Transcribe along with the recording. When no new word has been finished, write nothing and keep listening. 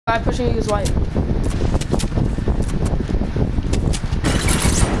Guy pushing you is white.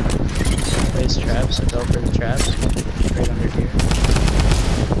 Place traps, so go for the traps. Right under here.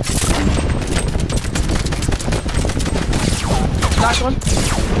 Last one.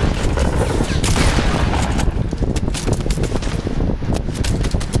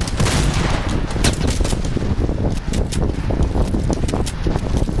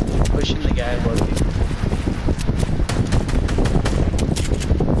 Pushing the guy above you.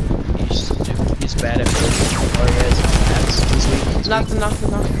 He's bad at building. Or he has mats. He's weak. Knock him.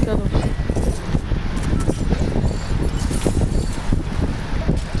 Kill him.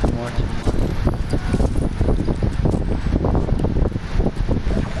 Two more.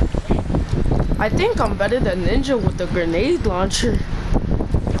 I think I'm better than Ninja with the grenade launcher.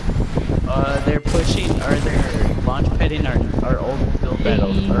 They're pushing, or they're launch padding our old build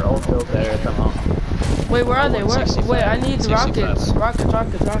battle. Our old build battle at the moment. Wait, where are they? Wait, I need 65.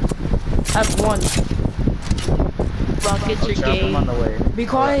 rockets. I have one. Rockets are Drop gay. him on the way. Be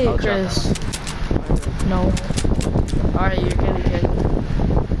quiet, I'll drop Chris. No. Alright, you're getting hit.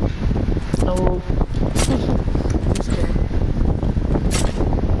 No.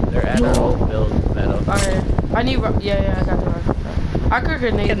 They're at our old build battle. Alright. I need yeah, I got the rocket. I could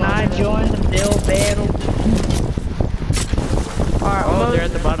grenade Can I launcher. join the build battle? Alright, Oh, they're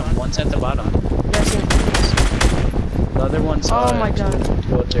at the bottom. One's at the bottom. Yes, The other one's oh my god.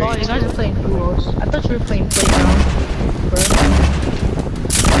 Oh, you guys are playing duos. I thought you were playing playground.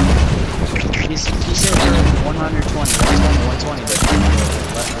 He's hit for 120, 120, but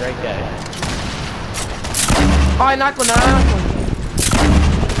left right guy. Oh, I knocked one.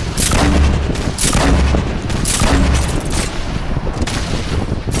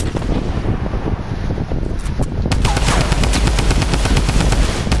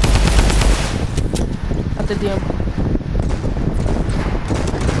 At the DM.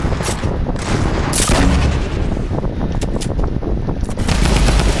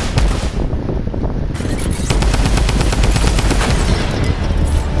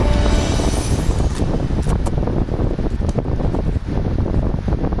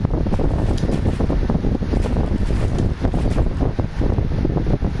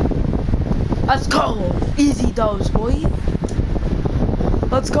 Let's go! Easy dose, boy.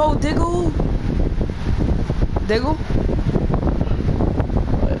 Let's go, Diggle. Diggle?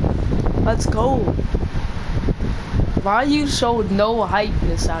 Let's go. Why you showed no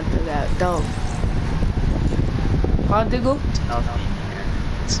hypeness after that, dumb? Huh, Diggle? It's nothing.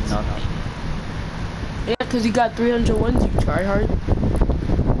 It's nothing. Yeah, cause you got 300 wins, you try hard.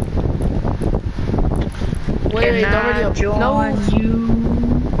 Wait, Can I join you?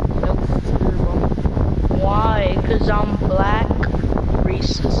 Nope. Why? Cause I'm black.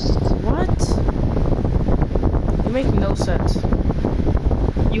 Racist. What? You make no sense.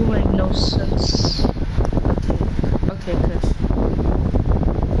 You make no sense. Okay, Chris.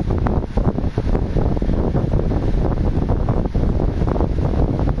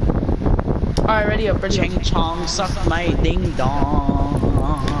 Alright, ready up. Ching chong, suck my ding dong.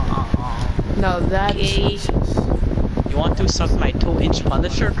 No, that's... Gay. You want to suck my 2-inch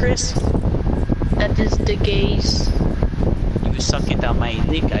Punisher, Chris? That is the gays. You suck it on my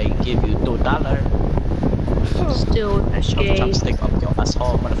dick, I give you $2. Still Shove gay. chopstick up your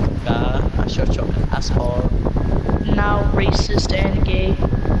asshole, motherfucker. I shove your asshole. Now racist and gay.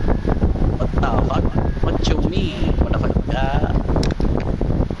 What the fuck? What you mean, motherfucker?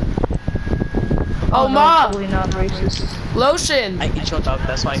 Oh, no, Ma! totally not racist. Lotion! I eat your dog,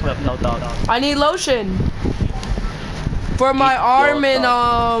 that's why you have no dog. I need lotion! For my Eat arm your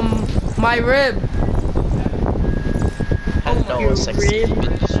and, my rib. Hello, your sexy rib.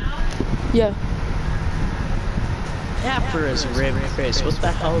 bitch. Yeah. Yeah, for his rib, Chris. What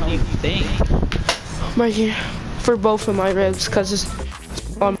the hell do you think? Right here. For both of my ribs, cause it's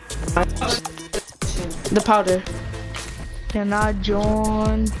on the powder. Can I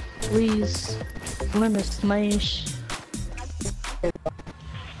join? Please. Let me smash.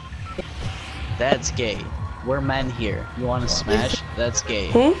 That's gay. We're men here. You wanna smash? That's gay.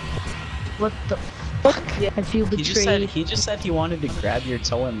 What the fuck? I feel betrayed. He just said he wanted to grab your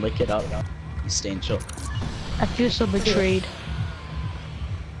toe and lick it up. He's staying chill. I feel so betrayed.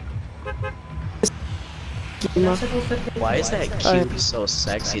 Why is that cube so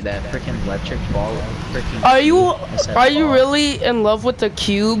sexy? That freaking electric ball. Freaking. Are you really in love with the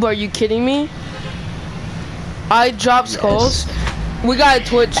cube? Are you kidding me? I drop skulls. We got a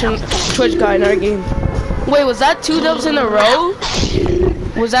Twitch guy in our game. Wait, was that 2 dubs in a row?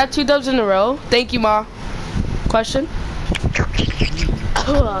 Was that 2 dubs in a row? Thank you, Ma. Question?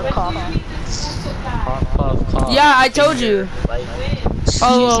 Cough. Cough, cough, cough. Yeah, I told you. Like,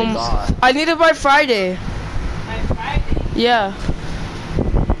 Oh, He's a god. I need it by Friday. Yeah.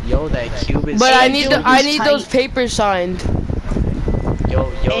 Yo, that cube is. But Angel, I he's need tight. those papers signed.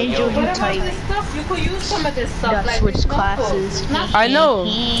 Yo, Angel, you type. You could use some of this stuff. Gotta like switch these classes. notebooks. I know.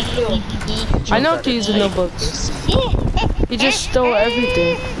 I know to use the notebooks. He just stole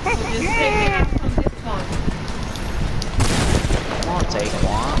everything. Just take it out from this one. Come on, take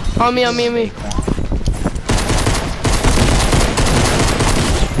one. On me, on me, on me.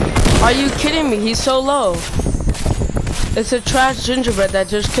 Are you kidding me? He's so low. It's a trash gingerbread that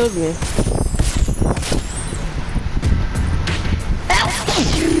just killed me.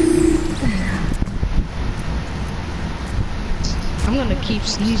 I'm gonna keep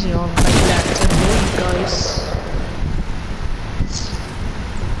sneezing on like that to annoy you guys.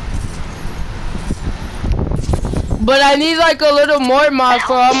 But I need like a little more mod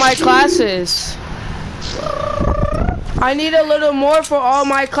for all my classes. I need a little more for all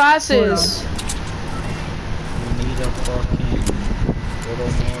my classes. You need a fucking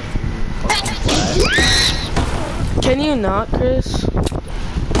little more fucking class. Can you not, Chris?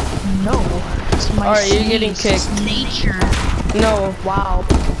 No. It's my Alright, you're getting sneeze. kicked. It's nature. No, Wow.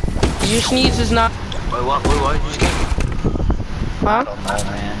 your sneeze is not. Wait, what? You just kick me? Huh? Oh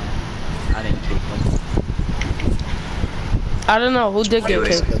man, I didn't kick him. I don't know who did get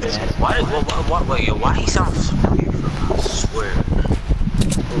Wait, kicked. why he sounds so weird? I swear.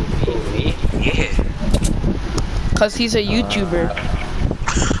 Who, me? Yeah. Cause he's a YouTuber.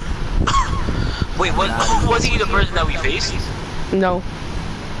 Wait, what? Was he the person that we faced? No.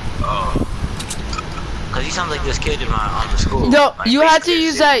 Oh. Cause he sounds like this kid in on the school. No, Like, you had to basically,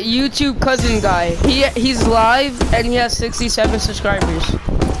 use that YouTube cousin guy. He's live and he has 67 subscribers.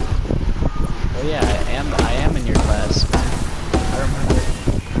 Oh yeah, I am in your class. I remember.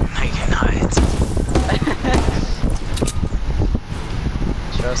 No, you're not.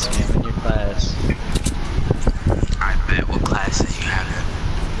 Trust me, I'm in your class. I bet. What classes you have?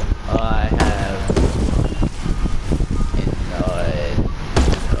 I have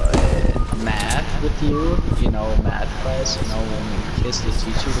math with you. You know, math class. You know, when we kiss the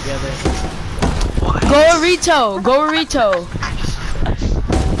teacher together. What? Go Rito, go Rito.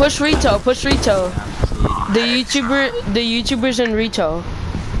 Push Rito, push Rito. I'm kidding. The YouTubers in Rito.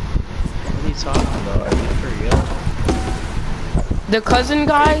 What are you talking about? Are you for real? The cousin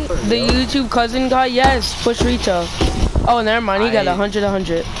guy, the YouTube cousin guy, yes, push Rito. Oh, never mind, he got 100,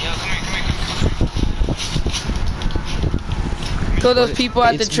 100. Kill those people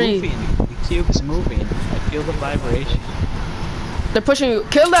at the It's tree. moving. The cube is moving. I feel the vibration. They're pushing you.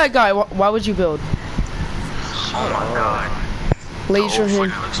 Kill that guy. Why would you build? Oh my god. Laser Oh,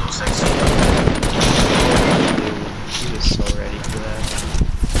 him. Fortnite looks so sexy. He was so ready for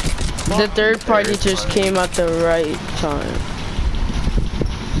that. The third party just came at the right time.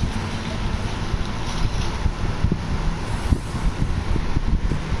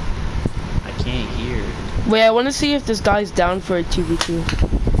 I can't hear. Wait, I want to see if this guy's down for a 2v2.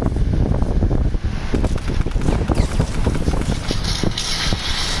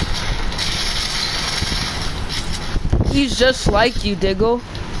 He's just like you, Diggle.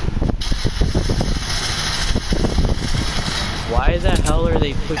 Why the hell are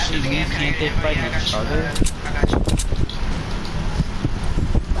they pushing me? Can't they fight each other?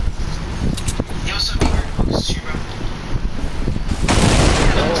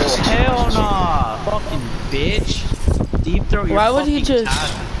 Oh, hell nah! Fucking bitch! Deep throat your Why would he fucking just-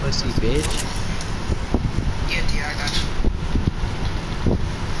 tab, you pussy bitch.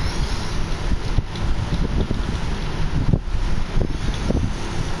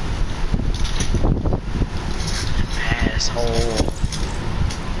 Asshole.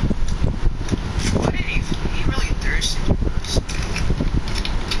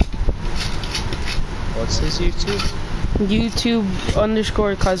 What's his YouTube? YouTube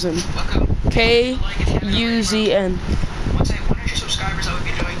 _ cousin. KUZN. Once I 100 subscribers, I would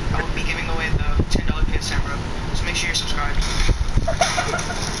be giving away the $10 PSN, bro. So make sure you're subscribed.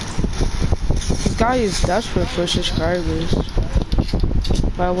 This guy is desperate for subscribers.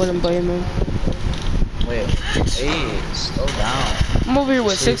 But I wouldn't blame him. Wait, hey, slow down. I'm over here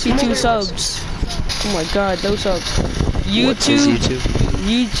with 62 subs. Oh my god, those subs. YouTube _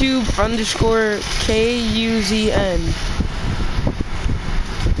 KUZN.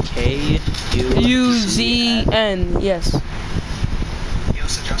 UZN, yes. Yo,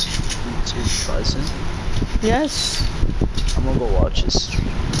 so Johnson. YouTube cousin? Yes. I'm gonna go watch his stream.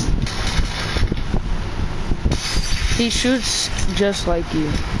 He shoots just like you.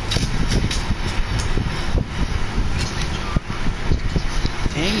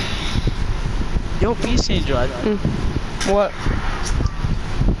 Dang. Yo, Peace Angel. What?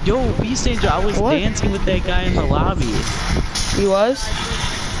 Yo, Beast Angel, I was What? dancing with that guy in the lobby. You was?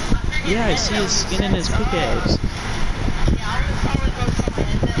 Yeah, I see his skin and his pickaxe.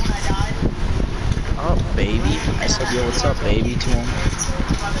 Oh, baby. I said, yo, what's up, baby, to him.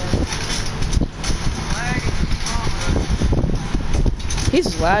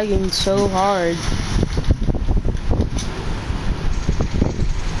 He's lagging so hard.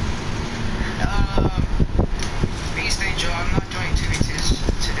 Beast Angel, I'm not doing 2v2s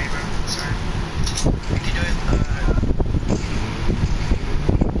today, bro. Sorry. We can do it,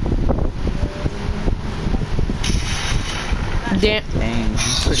 Damn. Dang,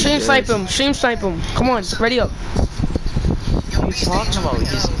 he's pretty Stream good. snipe him. Stream snipe him. Come on, ready up. Yo, What are you Beast talking Angel, about? bro,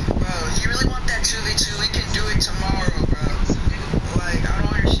 He's if you really want that 2v2, we can do it tomorrow, bro. Like, I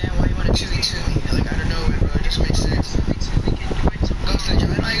don't understand why you want to 2v2 me. Like, I don't know it, bro. It just makes sense. Go for it,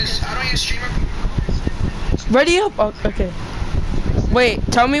 I don't use streamer. Ready up. Oh, okay. Wait,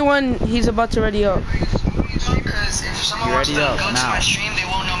 tell me when he's about to ready up. Because if someone You wants to ready go up to now. my stream, they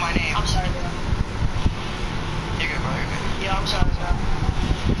won't know my name. I'm sorry, bro. You're good, bro. You're good. Yeah, I'm sorry, bro.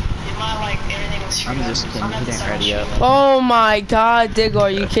 You might like everything was I'm just kidding. He didn't ready up. Oh my God, Diggo, are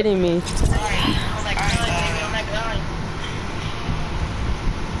you kidding me? Sorry. I'm like, baby, I'm not going.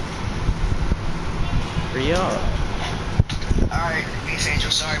 Hurry up. Alright, Beast Angel,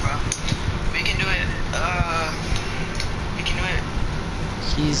 sorry, bro. We can do it, we can do it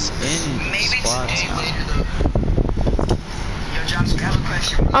He's in maybe squads today now. later, though. Yo, Johnson, I have a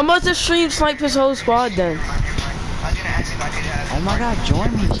question. I'm about to stream snipe his whole squad then. I was gonna ask if I could have. Oh my god,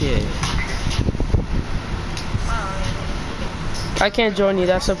 join me, kid. I can't join you,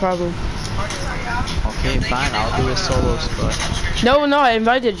 that's the problem. Okay, fine, I'll do a solo squad. No, no, I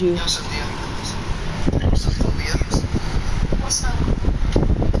invited you. Yo, Sophia. Sophia. What's up?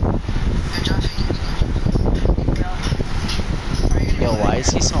 Yo, Johnson. Yo, why is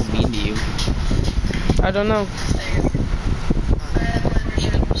he so mean to you? I don't know.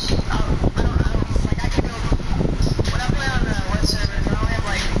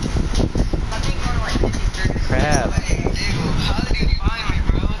 Crap. How did you find me,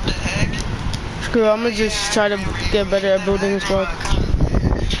 bro? What the heck? Screw it, I'm gonna just try to get better at building a squad.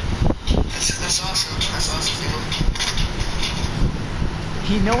 That's awesome. That's awesome, people.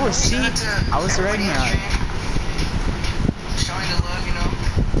 He knows, see? I was already on. Showing the love, you know.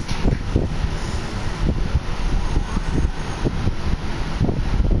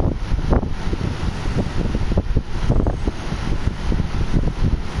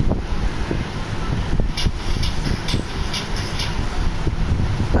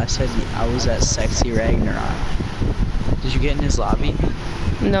 I said I was at Sexy Ragnarok. Did you get in his lobby?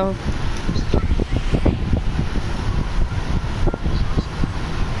 No.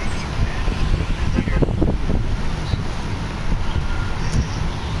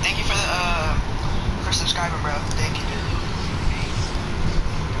 Thank you for subscribing, bro. Thank you, dude.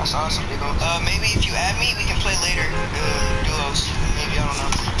 That's awesome, big ol'. Maybe if you add me, we can play later. Duos. Maybe, I don't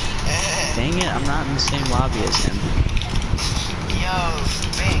know. Dang it, I'm not in the same lobby as him. Yo,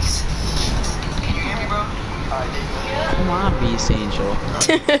 thanks. Can you hear me, bro? Alright, there you go. Come on, Beast Angel.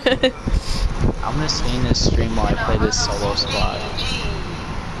 I'm gonna stay in this stream while I play this solo squad.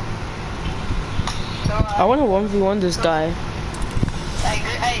 I wanna 1v1 this guy.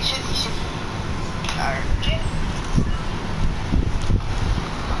 Hey, should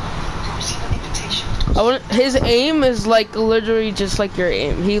Alright. His aim is like literally just like your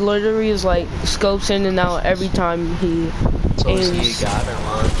aim. He literally is like scopes in and out every time he So is he a aims. god or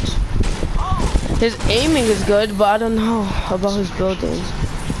what? His aiming is good, but I don't know about his building.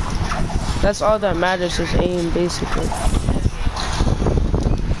 That's all that matters, his aim, basically.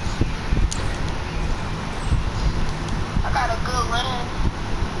 I got a good run.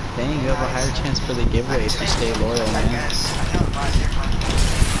 Dang, you have a higher chance for the giveaway if you stay loyal, I man. guess. I know about different.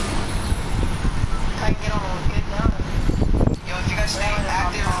 I can get on a good down. Yo, if you guys stay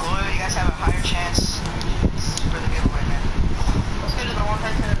active and loyal, you guys have a higher chance for the giveaway, man. Let's go to the one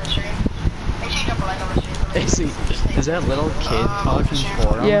person in the stream. Make sure you drop a like on the stream. Is that little kid talking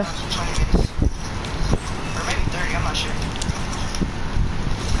for him? Yeah. 20 minutes. Or maybe 30, I'm not sure.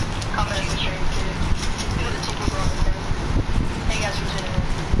 Comment in the stream too. Look at the two people on the stream. Hey guys for tuning in.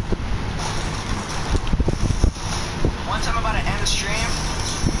 Once I'm about to end the stream,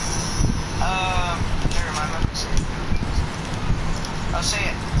 never mind, let me say it. I'll say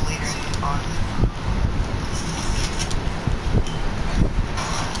it later on.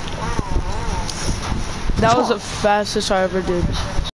 That was the fastest I ever did.